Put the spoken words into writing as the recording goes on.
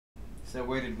So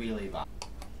where did we leave off?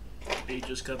 They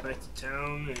just got back to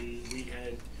town, and we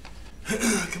had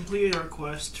completed our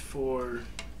quest for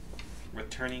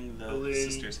returning the Berlin.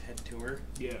 sister's head to her.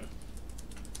 Yeah,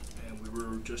 and we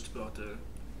were just about to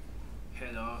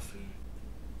head off and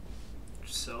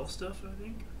sell stuff, I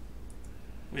think.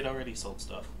 We'd already sold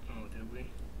stuff. Oh, did we?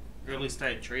 Or at least I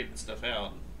had traded stuff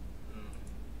out.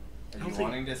 Are don't you think-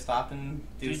 wanting to stop and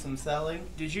do some selling?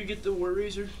 Did you get the War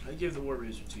Razor? I gave the War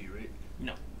Razor to you, right?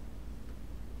 No.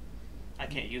 I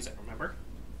can't use it, remember?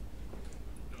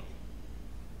 No.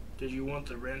 Did you want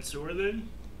the Ransor then?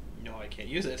 No, I can't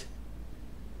use it.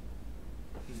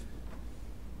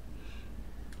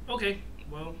 Okay,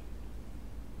 well,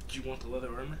 do you want the leather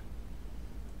armor?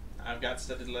 I've got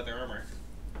studded leather armor.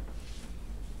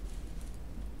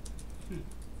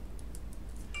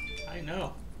 I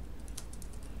know.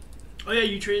 Oh yeah,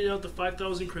 you traded out the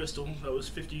 5,000 crystal. That was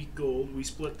 50 gold. We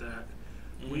split that.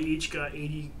 We each got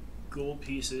 80 gold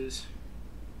pieces.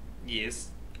 Yes.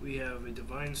 We have a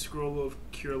divine scroll of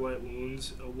cure light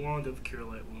wounds, a wand of cure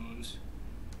light wounds,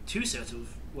 2 sets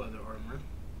of leather armor,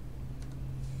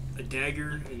 a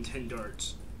dagger, and 10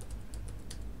 darts,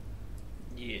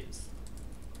 Yes.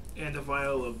 and a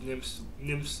vial of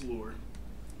nymph's lore.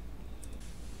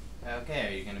 Okay,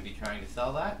 are you going to be trying to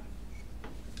sell that?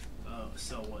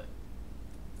 Sell what?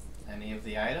 Any of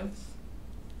the items?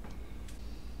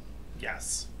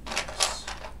 Yes.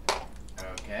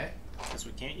 Okay. Because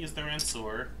we can't use the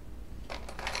Ransor.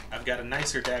 I've got a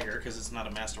nicer dagger, because it's not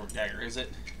a masterwork dagger, is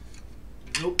it?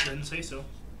 Nope, didn't say so.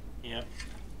 Yep.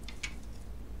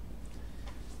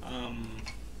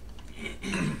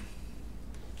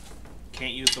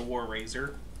 Can't use the War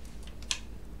Razor.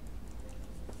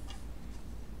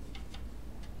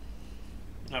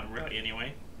 Not really,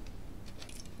 anyway.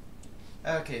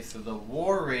 Okay, so the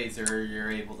War Razor you're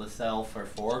able to sell for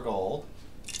 4 gold.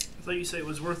 I thought you said it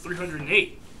was worth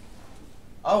 308.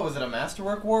 Oh, was it a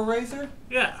Masterwork War Razor?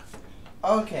 Yeah.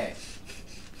 Okay.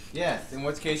 Yes, in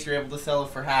which case you're able to sell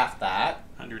it for half that.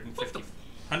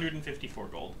 154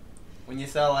 gold. When you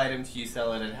sell items, you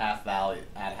sell it at half value,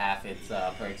 at half its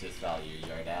purchase value,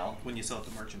 Yardell. When you sell it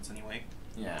to merchants, anyway.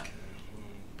 Yeah.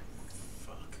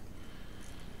 Fuck.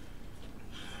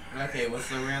 Okay, what's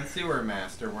the Ransuer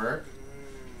Masterwork?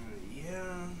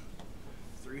 Yeah.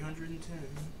 310.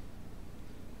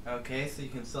 Okay, so you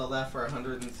can sell that for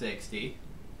 160.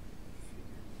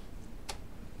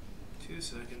 2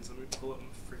 seconds, let me pull up my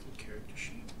freaking character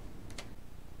sheet.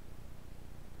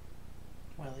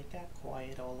 Well, it got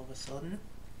quiet all of a sudden.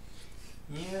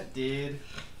 Yeah, it did.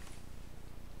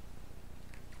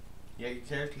 You got your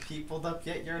character sheet pulled up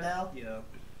yet, Yardell? Yeah.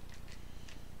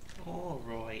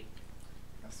 Alright.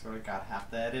 I sort of got half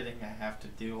the editing I have to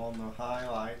do on the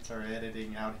highlights or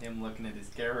editing out him looking at his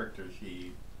character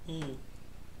sheet.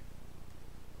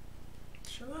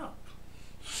 Shut up.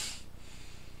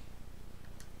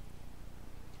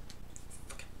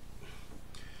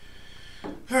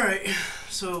 Alright,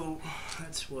 so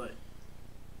that's what?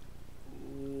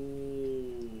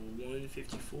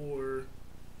 154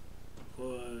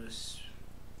 plus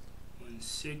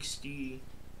 160.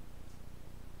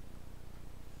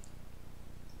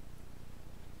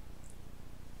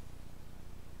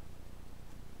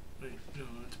 Wait, no,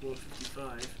 that's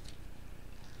 155.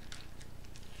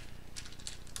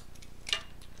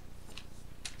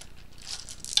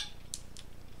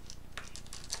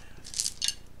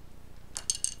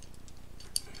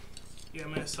 Yeah,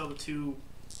 I'm gonna sell the 2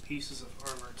 pieces of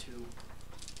armor too.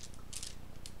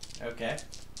 Okay.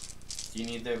 Do you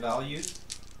need their values?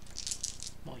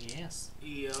 Well, yes.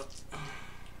 Yep.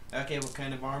 Okay, what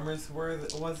kind of armors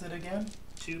was it again?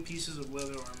 2 pieces of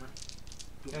leather armor.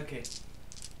 Okay.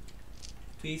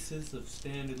 Pieces of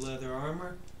standard leather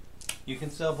armor. You can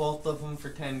sell both of them for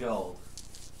 10 gold.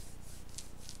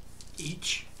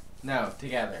 Each? No,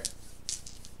 together.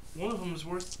 One of them is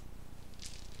worth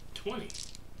 20.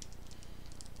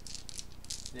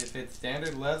 If it's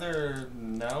standard leather,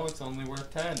 no, it's only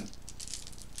worth 10.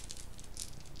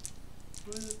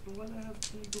 Why do I have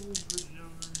 20 gold written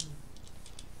down right here?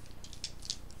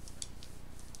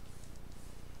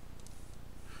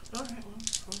 Alright, well,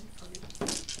 fine, fuck it.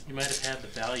 You might have had the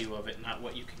value of it, not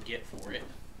what you can get for it.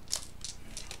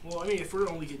 Well, I mean, if we're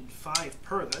only getting 5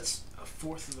 per, that's a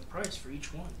fourth of the price for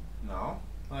each one. No.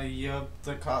 The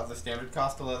standard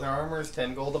cost of leather armor is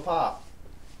 10 gold a pop.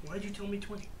 Why'd you tell me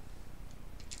 20?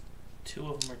 2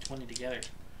 of them are 20 together.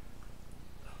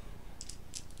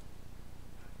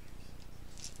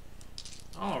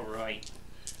 Alright.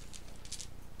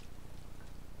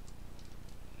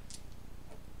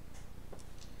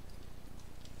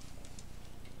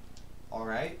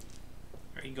 Alright.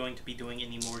 Are you going to be doing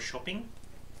any more shopping?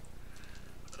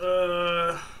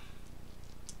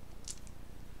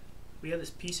 We have this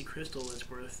piece of crystal that's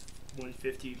worth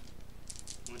 150.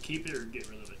 Want to keep it or get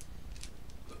rid of it?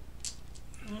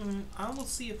 I will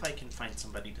see if I can find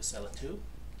somebody to sell it to.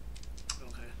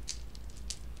 Okay.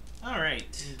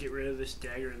 Alright. And get rid of this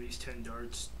dagger and these 10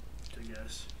 darts, I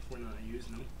guess. We're not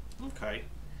using them. Okay.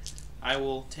 I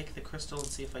will take the crystal and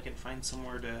see if I can find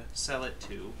somewhere to sell it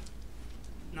to.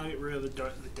 Now get rid of the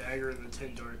dagger and the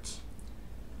 10 darts.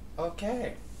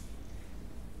 Okay.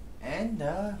 And,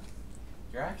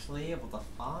 you're actually able to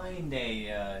find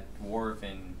a,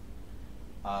 dwarven,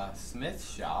 smith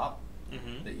shop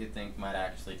Mm-hmm. that you think might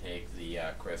actually take the,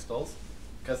 crystals.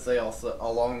 Because they also,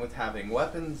 along with having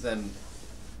weapons and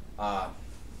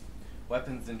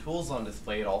tools on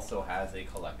display, it also has a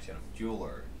collection of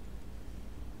jewelry.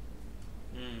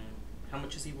 How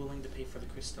much is he willing to pay for the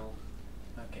crystal?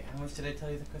 Okay, how much did I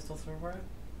tell you the crystals were worth?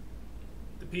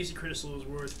 The piece of crystal is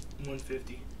worth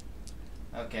 150.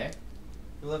 Okay.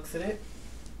 He looks at it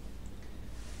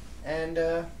and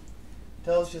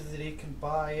tells you that he can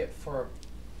buy it for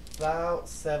about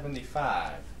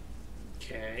 75.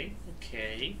 Okay.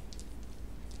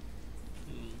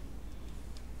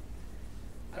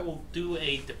 I will do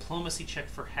a diplomacy check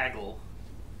for haggle.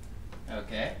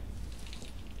 Okay.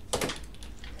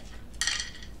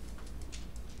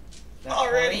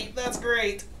 Already? That's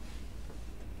great.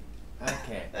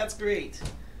 Okay. That's great.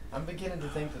 I'm beginning to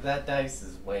think that that dice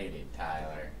is weighted,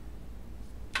 Tyler.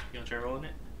 You want to try rolling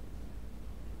it?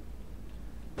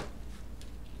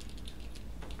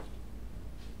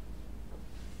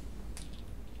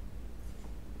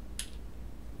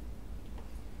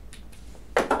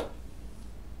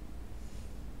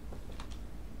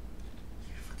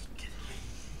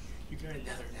 You got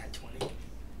another nat 20.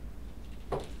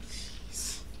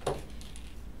 Jeez.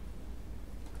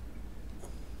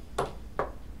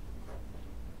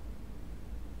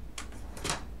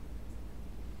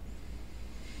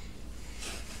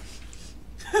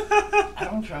 I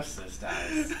don't trust this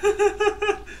dice.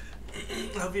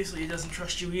 Obviously, he doesn't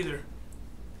trust you either.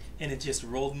 And it just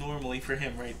rolled normally for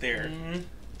him right there. Mm-hmm.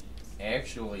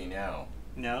 Actually, no.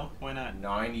 No? Why not?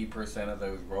 90% of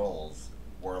those rolls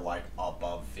were like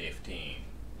above 15.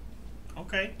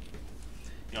 Okay.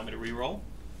 You want me to re-roll?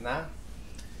 Nah?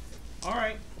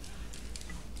 Alright.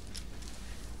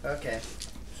 Okay.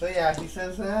 So yeah, he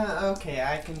says, okay,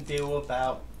 I can do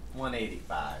about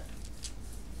 185.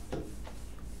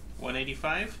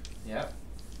 185 Yep.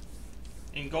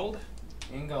 in gold?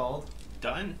 In gold.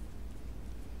 Done.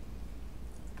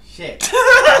 Shit.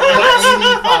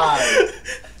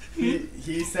 185.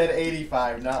 He said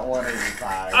 85, not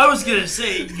 185. I was gonna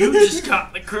say, you just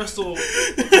got the crystal,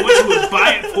 what you would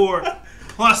buy it for,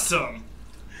 plus some.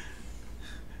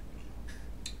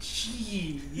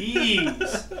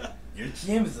 Jeez. Your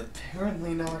gym is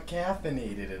apparently not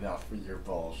caffeinated enough for your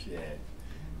bullshit.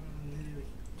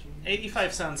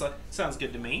 85 sounds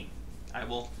good to me. I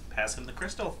will pass him the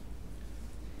crystal.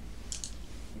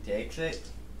 He takes it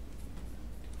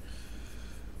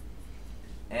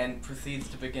and proceeds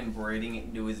to begin braiding it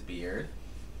into his beard.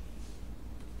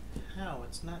 How?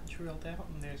 It's not drilled out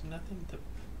and there's nothing to...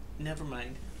 Never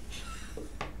mind.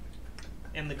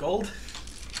 And the gold?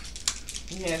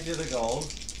 He hands you the gold.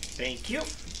 Thank you.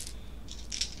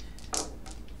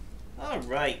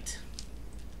 Alright.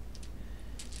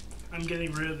 I'm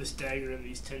getting rid of this dagger and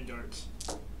these 10 darts.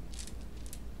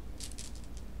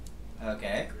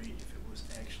 Okay. Great if it was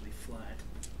actually flat.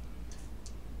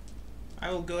 I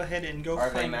will go ahead and go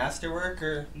Are they find... masterwork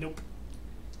or Nope.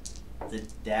 the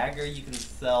dagger you can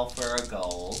sell for a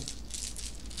gold?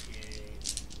 Yay.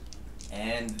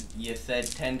 And you said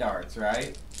 10 darts,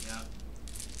 right? Yeah.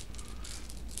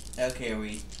 Okay, are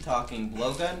we talking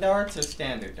blowgun darts or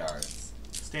standard darts?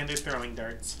 Standard throwing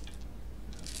darts.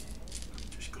 I'm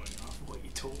just going off of what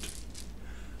you told me.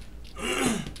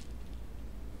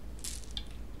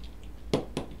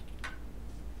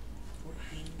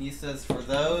 He says for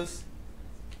those,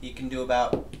 he can do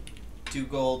about 2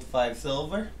 gold, 5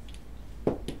 silver.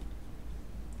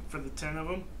 For the 10 of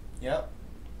them? Yep.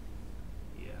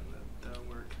 Yeah, that'll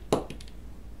work.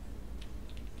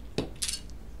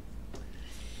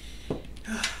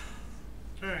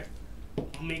 Alright.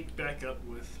 I'll make back up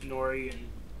with Nori and...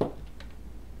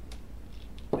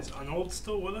 Is Arnold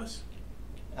still with us?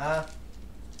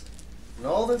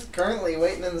 Nold is currently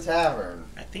waiting in the tavern.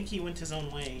 I think he went his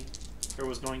own way. Or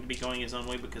was going to be going his own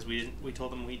way because we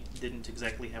told him we didn't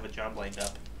exactly have a job lined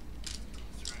up.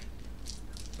 That's right.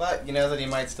 But you know that he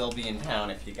might still be in town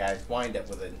if you guys wind up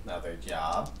with another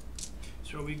job.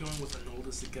 So are we going with Arnold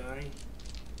as the guy?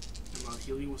 And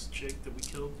Healy was the chick that we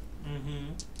killed?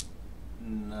 Mm-hmm.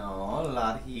 No,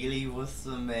 Lord Healy was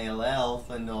the male elf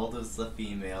and Nold was the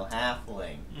female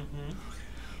halfling. Mm-hmm.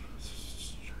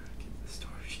 Just trying to get the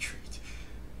story straight.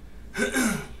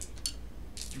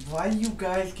 Why do you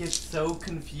guys get so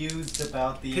confused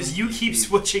about the Because you keep NPCs?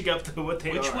 switching up to what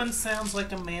they Which are. one sounds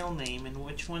like a male name and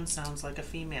which one sounds like a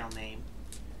female name?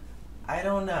 I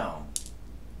don't know.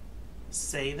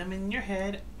 Say them in your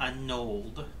head.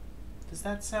 Arnold. Does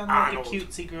that sound like Arnold. a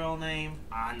cutesy girl name?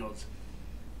 Arnold.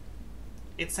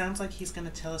 It sounds like he's gonna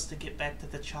tell us to get back to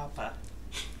the chopper.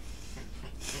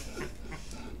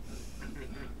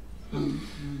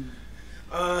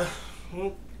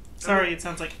 Well, Sorry, it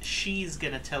sounds like she's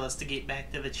gonna tell us to get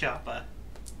back to the chopper.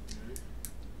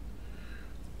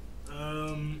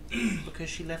 Because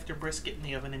she left her brisket in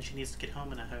the oven and she needs to get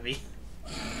home in a hurry.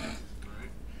 Alright.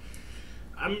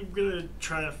 I'm gonna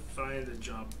try to find a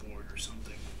job board or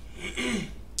something.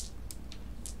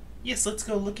 Yes, let's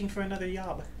go looking for another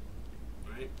job.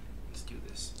 Alright, let's do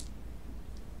this.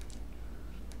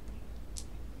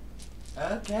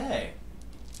 Okay.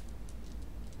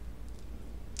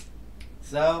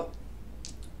 So,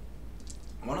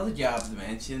 one of the jobs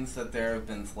mentions that there have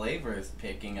been slavers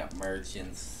picking up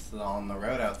merchants on the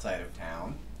road outside of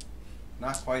town.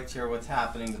 Not quite sure what's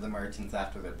happening to the merchants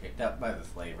after they're picked up by the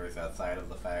slavers, outside of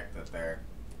the fact that they're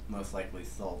most likely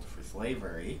sold for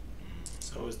slavery.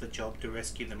 So is the job to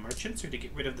rescue the merchants or to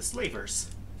get rid of the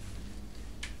slavers?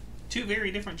 Two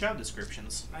very different job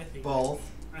descriptions. I think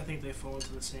Both. I think they fall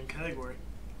into the same category.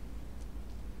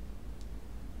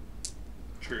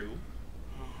 True.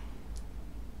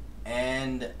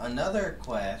 And another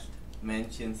quest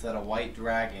mentions that a white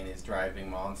dragon is driving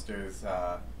monsters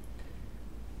up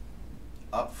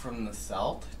from the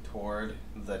south toward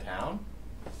the town.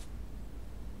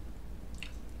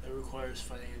 That requires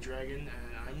fighting a dragon, and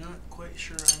I'm not quite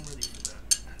sure I'm ready for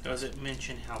that. Does it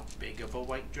mention how big of a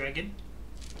white dragon?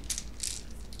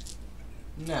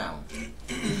 No.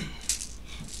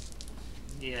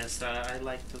 Yes, I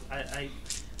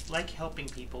like helping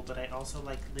people, but I also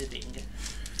like living.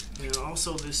 You know,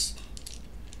 also the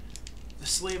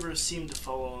slavers seem to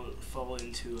fall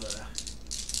into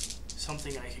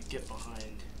something I could get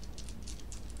behind.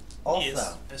 Also,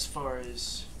 Yes. As far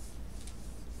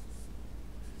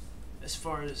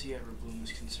as the Everbloom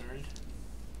is concerned.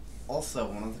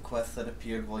 one of the quests that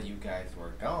appeared while you guys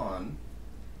were gone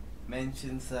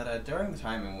mentions that during the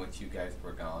time in which you guys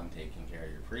were gone taking care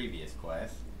of your previous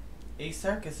quest, a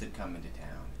circus had come into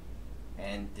town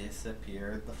and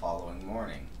disappeared the following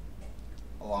morning,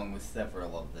 along with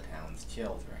several of the town's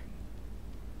children.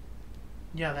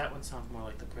 Yeah, that one sounds more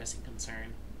like the pressing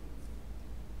concern.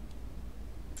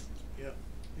 Yep.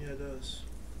 Yeah, it does.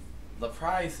 The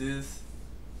prizes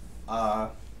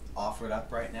offered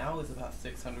up right now is about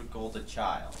 600 gold a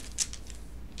child.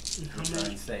 And how Return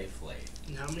many? safely.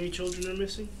 And how many children are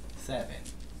missing? 7.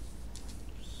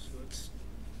 So it's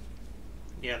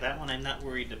Yeah, that one I'm not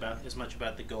worried about as much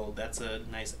about the gold. That's a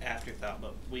nice afterthought,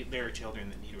 but there are children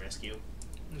that need rescue.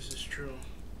 this is true.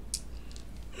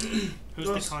 Who's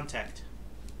Those- the contact?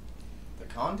 The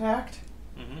contact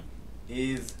Mm-hmm.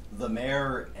 is the mayor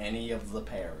or any of the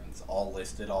parents, all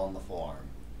listed on the form.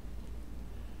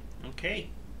 Okay.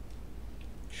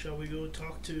 Shall we go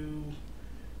talk to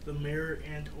the mayor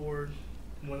and or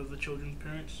one of the children's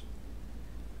parents?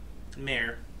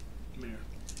 Mayor. Mayor.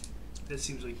 That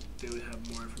seems like they would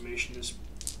have more information as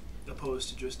opposed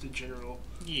to just a general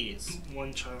Yes.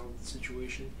 one-child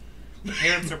situation. The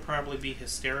parents will probably be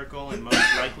hysterical, and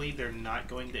most likely they're not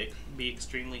going to be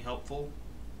extremely helpful.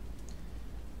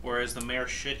 Whereas the mayor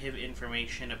should have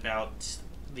information about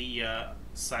the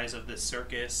size of this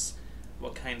circus,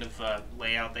 what kind of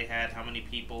layout they had, how many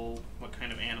people, what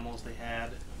kind of animals they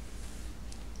had.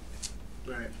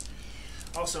 Right.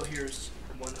 Also, here's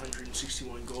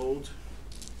 161 gold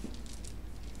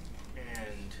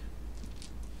and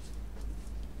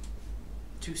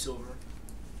 2 silver.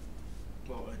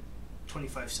 Well,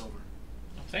 25 silver.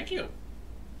 Oh, thank you.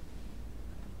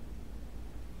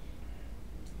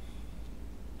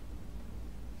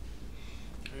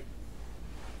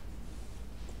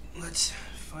 Let's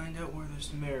find out where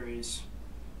this mayor is.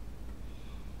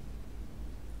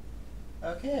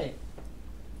 Okay.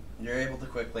 You're able to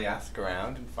quickly ask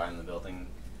around and find the building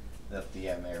that the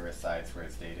mayor resides for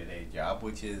his day-to-day job,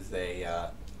 which is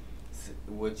a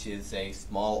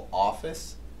small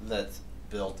office that's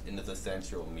built into the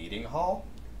central meeting hall.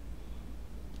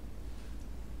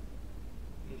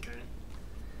 Okay.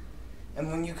 And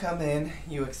when you come in,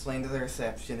 you explain to the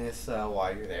receptionist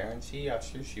why you're there, and she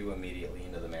ushers you immediately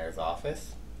into the mayor's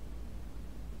office.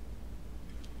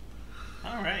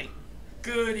 All right.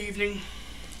 Good evening.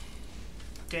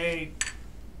 Okay.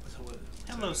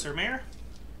 Hello, Sir Mayor.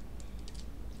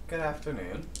 Good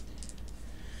afternoon.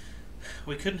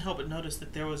 We couldn't help but notice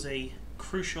that there was a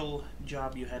crucial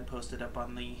job you had posted up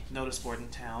on the notice board in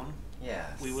town.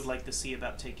 Yes. We would like to see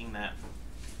about taking that.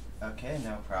 Okay,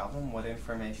 no problem. What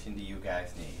information do you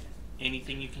guys need?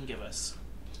 Anything you can give us.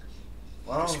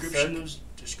 Well,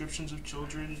 Descriptions of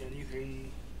children,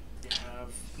 anything you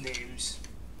have, names.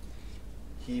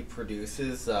 he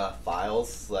produces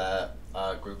files that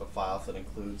a group of files that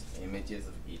includes images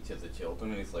of each of the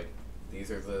children. And he's like, these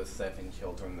are the 7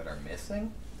 children that are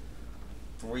missing.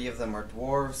 3 of them are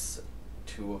dwarves,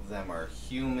 2 of them are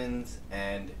humans,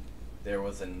 and there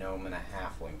was a gnome and a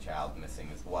halfling child missing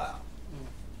as well.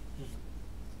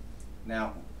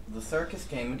 Now, the circus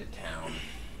came into town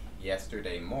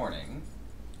yesterday morning,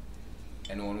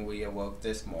 and when we awoke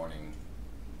this morning,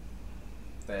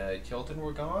 the children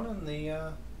were gone, and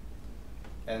the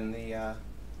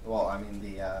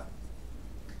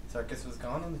circus was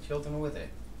gone, and the children were with it.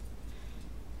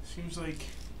 Seems like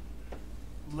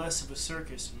less of a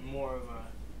circus and more of a...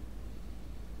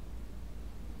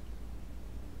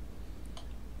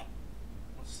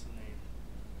 What's the name?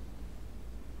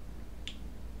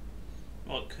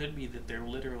 Well, it could be that they're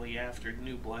literally after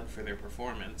new blood for their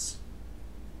performance.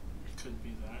 It could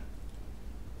be that.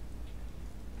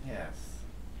 Yes.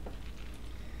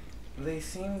 They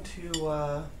seem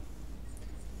to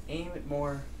aim at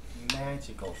more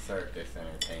magical circus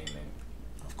entertainment.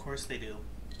 Of course they do.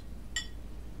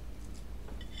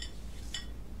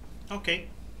 Okay.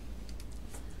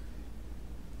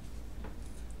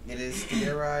 It is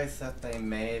theorized that they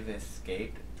may have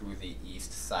escaped through the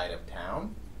east side of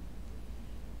town.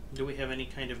 Do we have any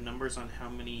kind of numbers on how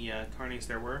many carnies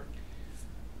there were?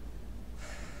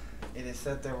 It is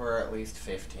said there were at least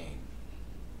 15.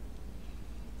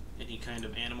 Any kind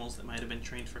of animals that might have been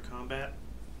trained for combat?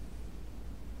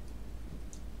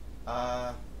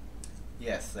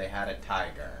 Yes, they had a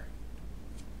tiger.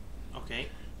 Okay.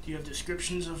 Do you have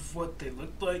descriptions of what they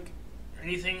looked like? Or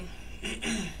anything?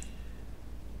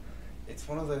 It's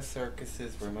one of those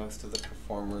circuses where most of the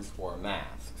performers wore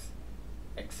masks,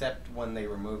 except when they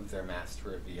removed their masks to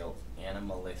reveal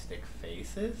animalistic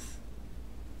faces.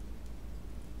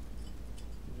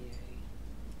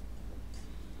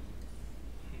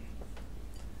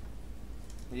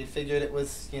 We figured it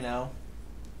was,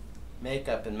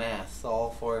 makeup and masks, all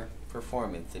for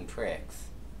performance and tricks.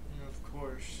 Of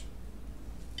course.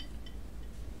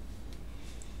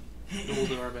 We'll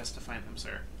do our best to find them,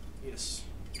 sir. Yes.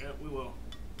 Yeah, we will.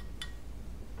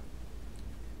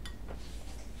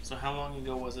 So how long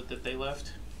ago was it that they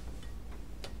left?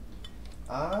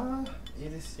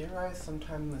 It is theorized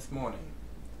sometime this morning.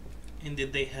 And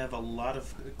did they have a lot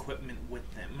of equipment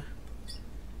with them?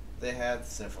 They had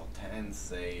several tents.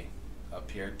 They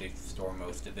appeared to store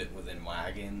most of it within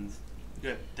wagons.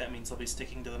 Good. That means they'll be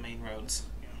sticking to the main roads.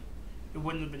 Yeah. It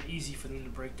wouldn't have been easy for them to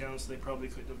break down, so they probably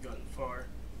couldn't have gotten far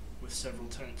with several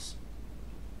tents.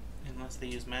 Unless they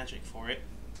use magic for it.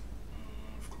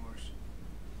 Of course.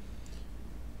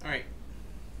 Alright.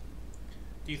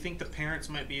 Do you think the parents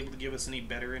might be able to give us any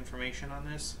better information on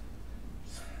this?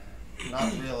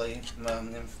 Not really.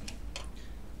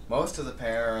 Most of the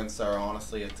parents are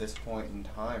honestly at this point in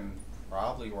time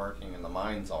probably working in the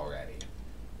mines already.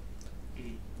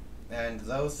 And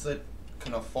those that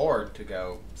can afford to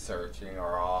go searching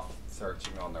are off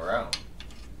searching on their own.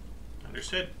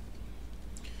 Understood.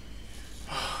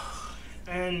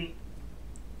 And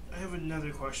I have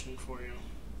another question for you.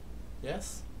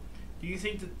 Yes? Do you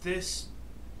think that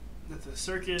the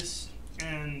circus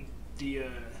and the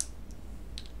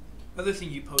other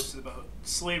thing you posted about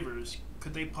slavers,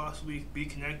 could they possibly be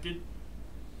connected?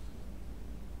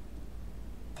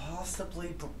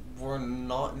 Possibly, but we're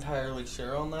not entirely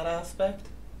sure on that aspect.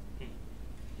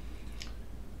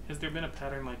 Has there been a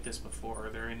pattern like this before?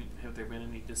 Have there been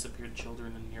any disappeared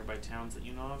children in nearby towns that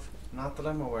you know of? Not that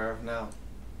I'm aware of, no.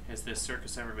 Has this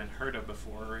circus ever been heard of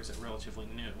before, or is it relatively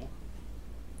new?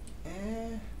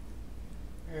 I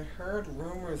heard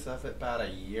rumors of it about a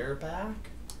year back,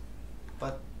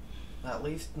 but at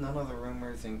least none of the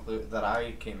rumors that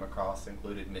I came across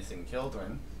included missing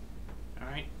children.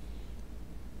 Alright.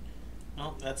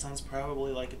 Well, that sounds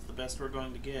probably like it's the best we're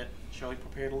going to get. Shall we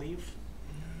prepare to leave?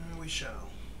 We shall.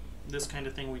 This kind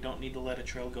of thing, we don't need to let a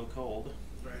trail go cold.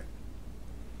 Right.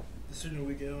 The sooner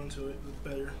we get onto it, the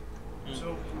better.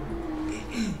 So,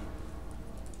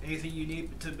 anything you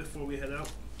need before we head out?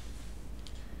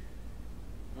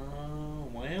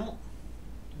 Well,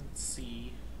 let's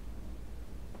see.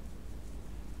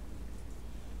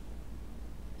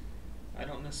 I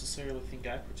don't necessarily think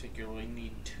I particularly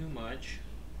need too much.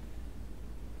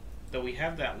 Though we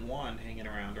have that wand hanging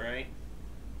around, right?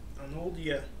 Arnold,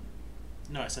 yeah.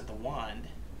 No, I said the wand.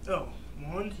 Oh,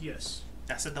 wand, yes.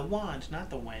 I said the wand, not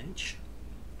the wench.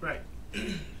 Right.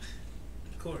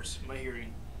 Of course, my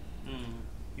hearing.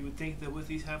 You would think that with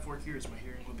these half-orc ears, my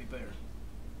hearing would be better.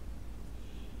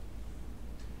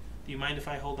 Do you mind if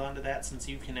I hold on to that since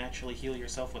you can actually heal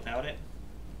yourself without it?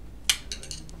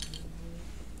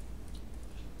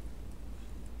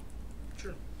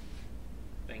 Sure.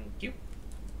 Thank you.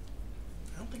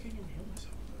 I don't think I can heal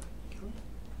myself with that. Can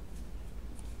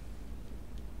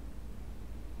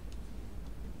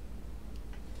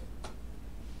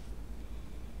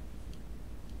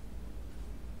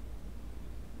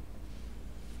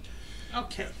I?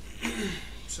 Okay.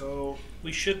 So,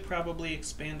 We should probably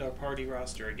expand our party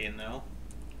roster again, though.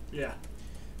 yeah.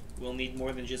 We'll need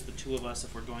more than just the two of us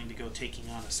if we're going to go taking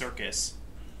on a circus.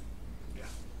 Yeah.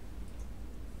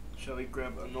 Shall we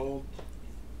grab Arnold?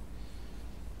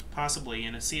 Possibly,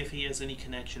 and to see if he has any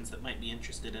connections that might be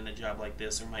interested in a job like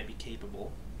this or might be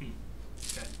capable.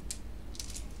 Okay.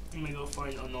 I'm gonna go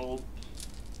find Arnold.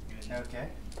 Okay.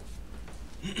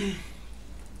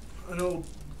 Arnold,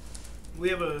 we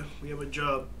have a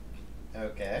job.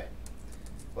 Okay.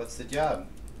 What's the job?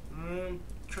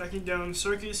 Tracking down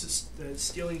circus that's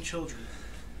stealing children.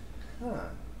 Huh.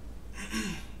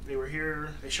 They were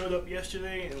here. They showed up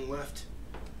yesterday and left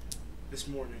this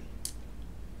morning.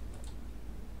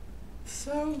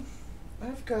 So,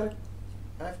 I've got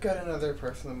another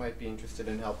person that might be interested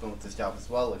in helping with this job as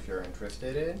well. If you're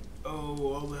interested in.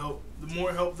 Oh, all the help. The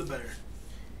more help, the better.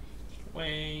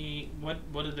 Wait,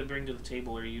 what did they bring to the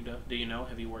table? Or do you know?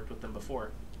 Have you worked with them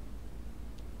before?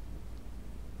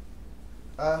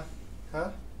 Huh?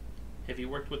 Have you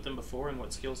worked with them before, and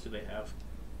what skills do they have?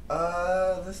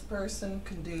 This person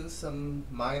can do some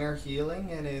minor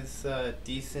healing and is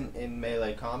decent in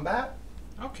melee combat.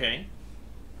 Okay.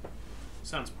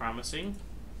 Sounds promising.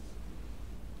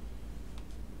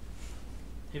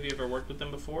 Have you ever worked with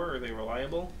them before? Are they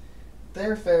reliable?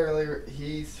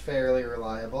 He's fairly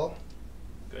reliable.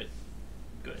 Good.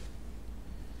 Good.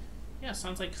 Yeah,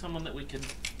 sounds like someone that we could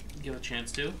give a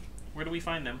chance to. Where do we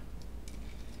find them?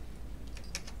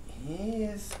 He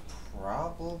is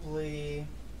probably...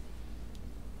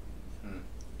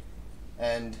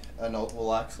 And Arnold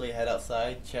will actually head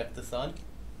outside, check the sun.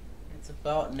 It's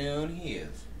about noon. He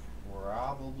is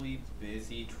probably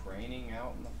busy training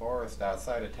out in the forest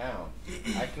outside of town.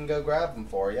 I can go grab him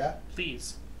for you.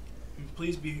 Please.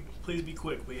 Please be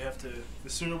quick. We have to. The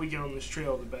sooner we get on this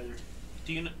trail, the better.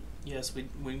 Do you know? Yes, we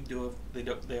do.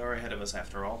 They are ahead of us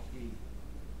after all.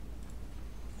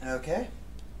 Okay.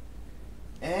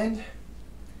 And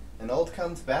Arnold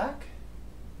comes back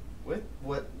with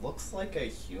what looks like a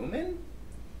human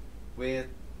with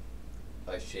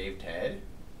a shaved head,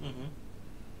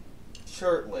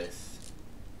 shirtless,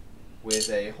 with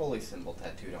a holy symbol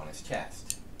tattooed on his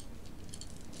chest.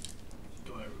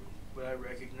 Would I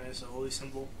recognize the holy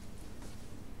symbol?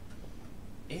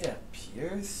 It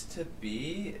appears to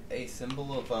be a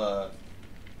symbol of a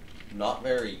not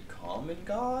very common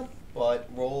god, but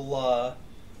roll,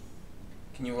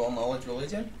 can you roll knowledge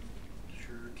religion?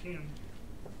 Sure can.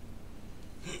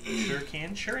 Sure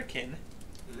can, shuriken.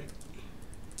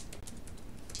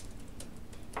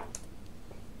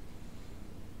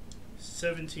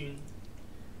 17.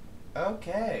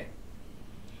 Okay.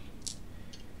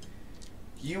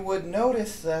 You would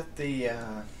notice that the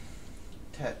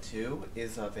tattoo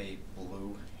is of a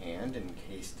blue hand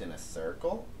encased in a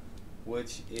circle,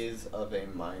 which is of a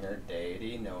minor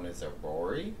deity known as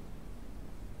Aurori.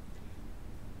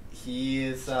 He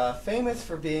is famous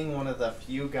for being one of the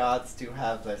few gods to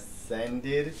have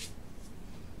ascended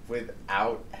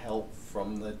without help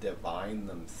from the divine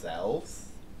themselves.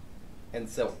 And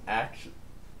so actually...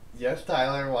 Yes,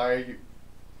 Tyler, why are you...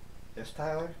 Yes,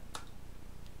 Tyler? Do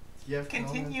you have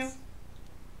Continue. comments?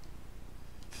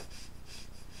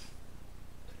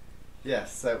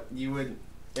 Yes, so you would...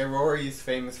 Aurori is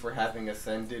famous for having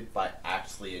ascended by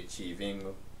actually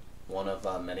achieving one of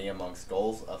many amongst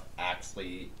goals of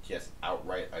actually just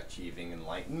outright achieving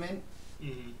enlightenment.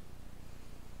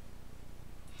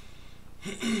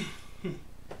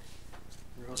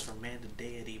 Rose from man to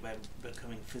deity by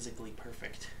becoming physically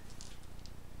perfect.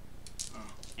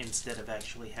 Instead of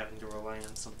actually having to rely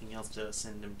on something else to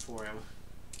ascend him for him.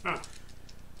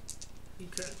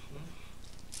 Okay.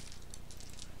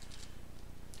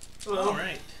 Well,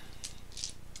 alright.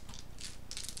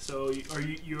 So,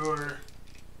 you're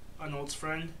Arnold's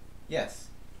friend? Yes.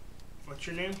 What's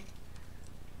your name?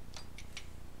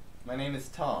 My name is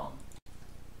Tom.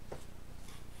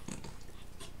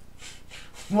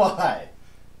 Why?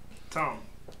 Tom.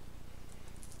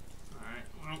 Alright,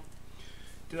 well,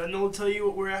 did Arnold tell you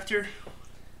what we're after?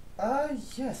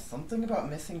 Yes, something about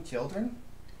missing children?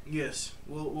 Yes,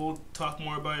 we'll talk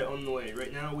more about it on the way.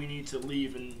 Right now, we need to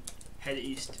leave and head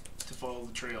east to follow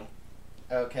the trail.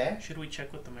 Okay. Should we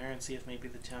check with the mayor and see if maybe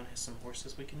the town has some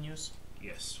horses we can use?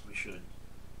 Yes, we should.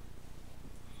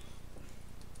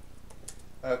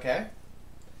 Okay.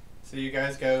 So you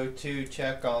guys go to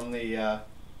check on the,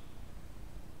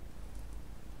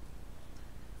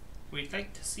 We'd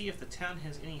like to see if the town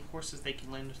has any horses they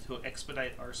can lend to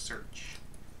expedite our search.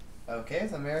 Okay,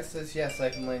 the mayor says, yes, I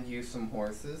can lend you some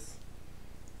horses.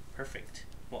 Perfect.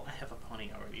 Well, I have a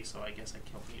pony already, so I guess I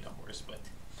don't need a horse, but...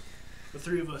 The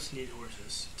three of us need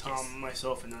horses. Tom, Yes.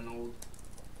 myself, and Arnold.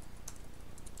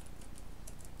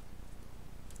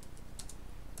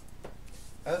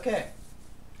 Okay.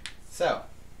 So.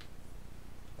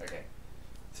 Okay.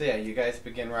 So yeah, you guys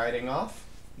begin riding off?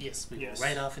 Yes, we Yes. will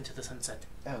ride off into the sunset.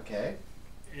 Okay.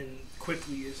 And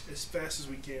quickly, as fast as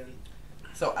we can.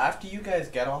 So after you guys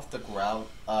get off the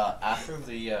after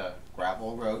the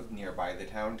gravel road nearby the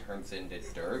town turns into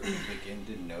dirt, you begin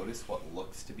to notice what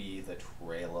looks to be the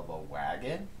trail of a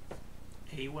wagon.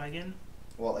 A wagon?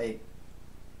 Well, it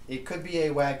could be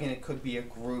a wagon, it could be a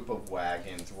group of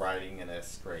wagons riding in a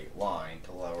straight line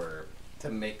to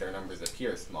make their numbers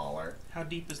appear smaller. How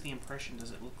deep is the impression?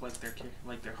 Does it look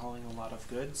like they're hauling a lot of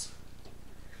goods?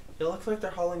 It looks like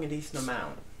they're hauling a decent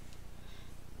amount.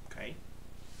 Okay.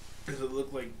 Does it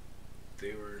look like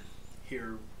they were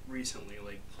here recently,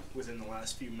 like within the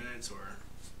last few minutes, or?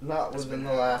 Not It's within been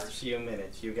the last hours. few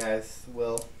minutes. You guys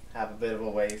will have a bit of a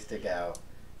ways to go.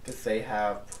 Because they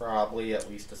have probably at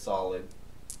least a solid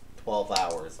 12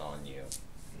 hours on you.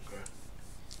 Okay.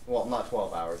 Well, not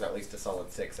 12 hours, at least a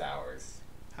solid 6 hours.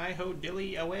 Hi-ho,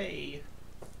 dilly, away!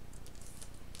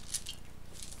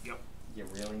 You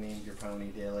really named your pony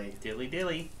Dilly? Dilly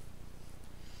dilly.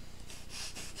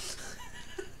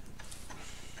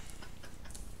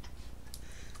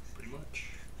 Pretty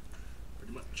much.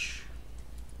 Pretty much.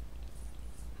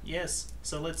 Yes,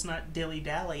 so let's not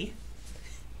dilly-dally.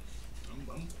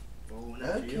 I'm following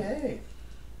after you. Okay.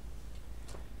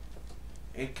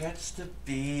 It gets to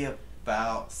be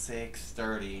about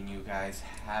 6:30 and you guys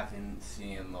haven't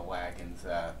seen the wagons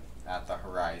at the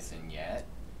horizon yet.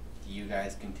 Do you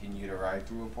guys continue to ride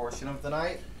through a portion of the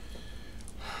night?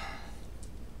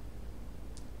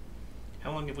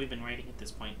 How long have we been riding at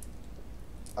this point?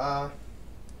 At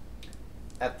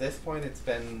this point it's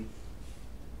been...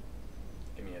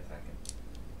 Give me a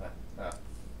second. At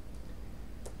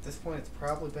this point it's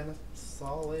probably been a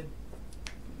solid...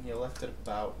 You left it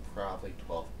about probably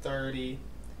 12:30.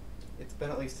 It's been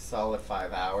at least a solid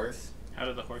 5 hours. How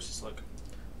do the horses look?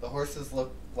 The horses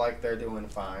look like they're doing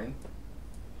fine.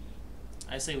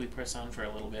 I say we press on for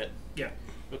a little bit. Yeah.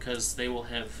 Because they will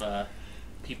have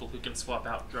people who can swap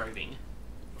out driving.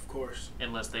 Of course.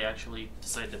 Unless they actually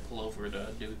decide to pull over to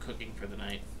do cooking for the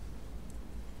night.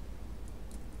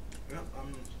 Yep.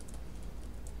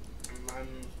 I'm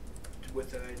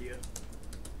with that idea.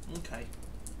 Okay.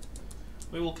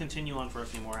 We will continue on for a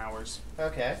few more hours.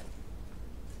 Okay.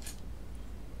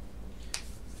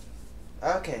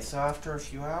 Okay, so after a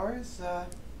few hours,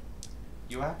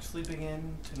 you actually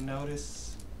begin to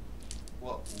notice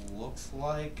what looks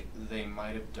like they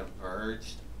might have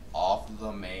diverged off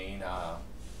the main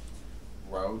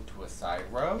road to a side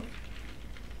road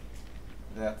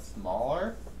that's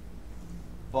smaller.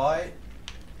 But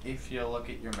if you look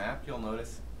at your map, you'll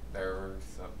notice there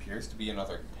appears to be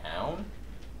another town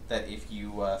that if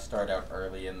you start out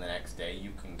early in the next day,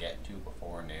 you can get to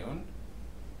before noon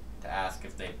to ask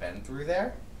if they've been through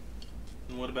there.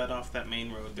 And what about off that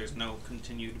main road? There's no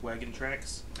continued wagon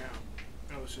tracks? Yeah.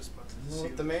 I was just about to see.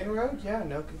 With the main road, yeah,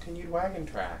 no continued wagon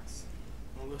tracks.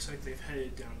 Well, it looks like they've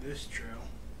headed down this trail.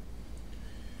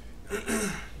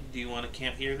 Do you want to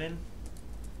camp here then?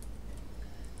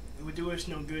 It would do us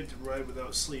no good to ride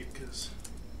without sleep, because,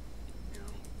 you know.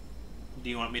 Do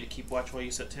you want me to keep watch while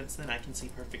you set tents then? I can see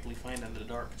perfectly fine in the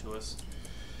dark to us.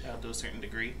 Down to a certain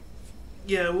degree.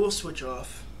 Yeah, we'll switch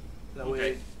off. That way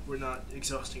Okay. we're not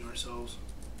exhausting ourselves.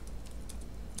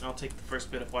 I'll take the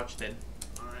first bit of watch then.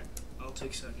 Alright, I'll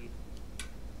take second.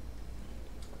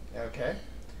 Okay.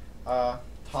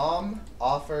 Tom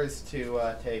offers to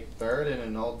take third, and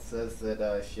Arnold says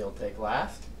that she'll take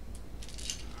last.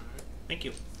 Alright. Thank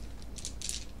you.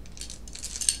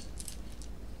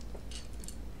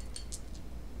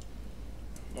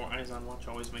 More eyes on watch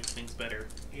always makes things better.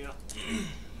 Yeah.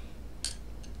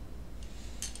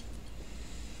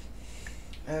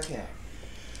 Okay.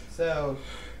 So,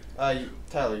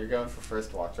 Tyler, you're going for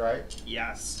first watch, right?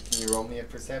 Yes. Can you roll me a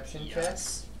perception check?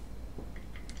 Yes.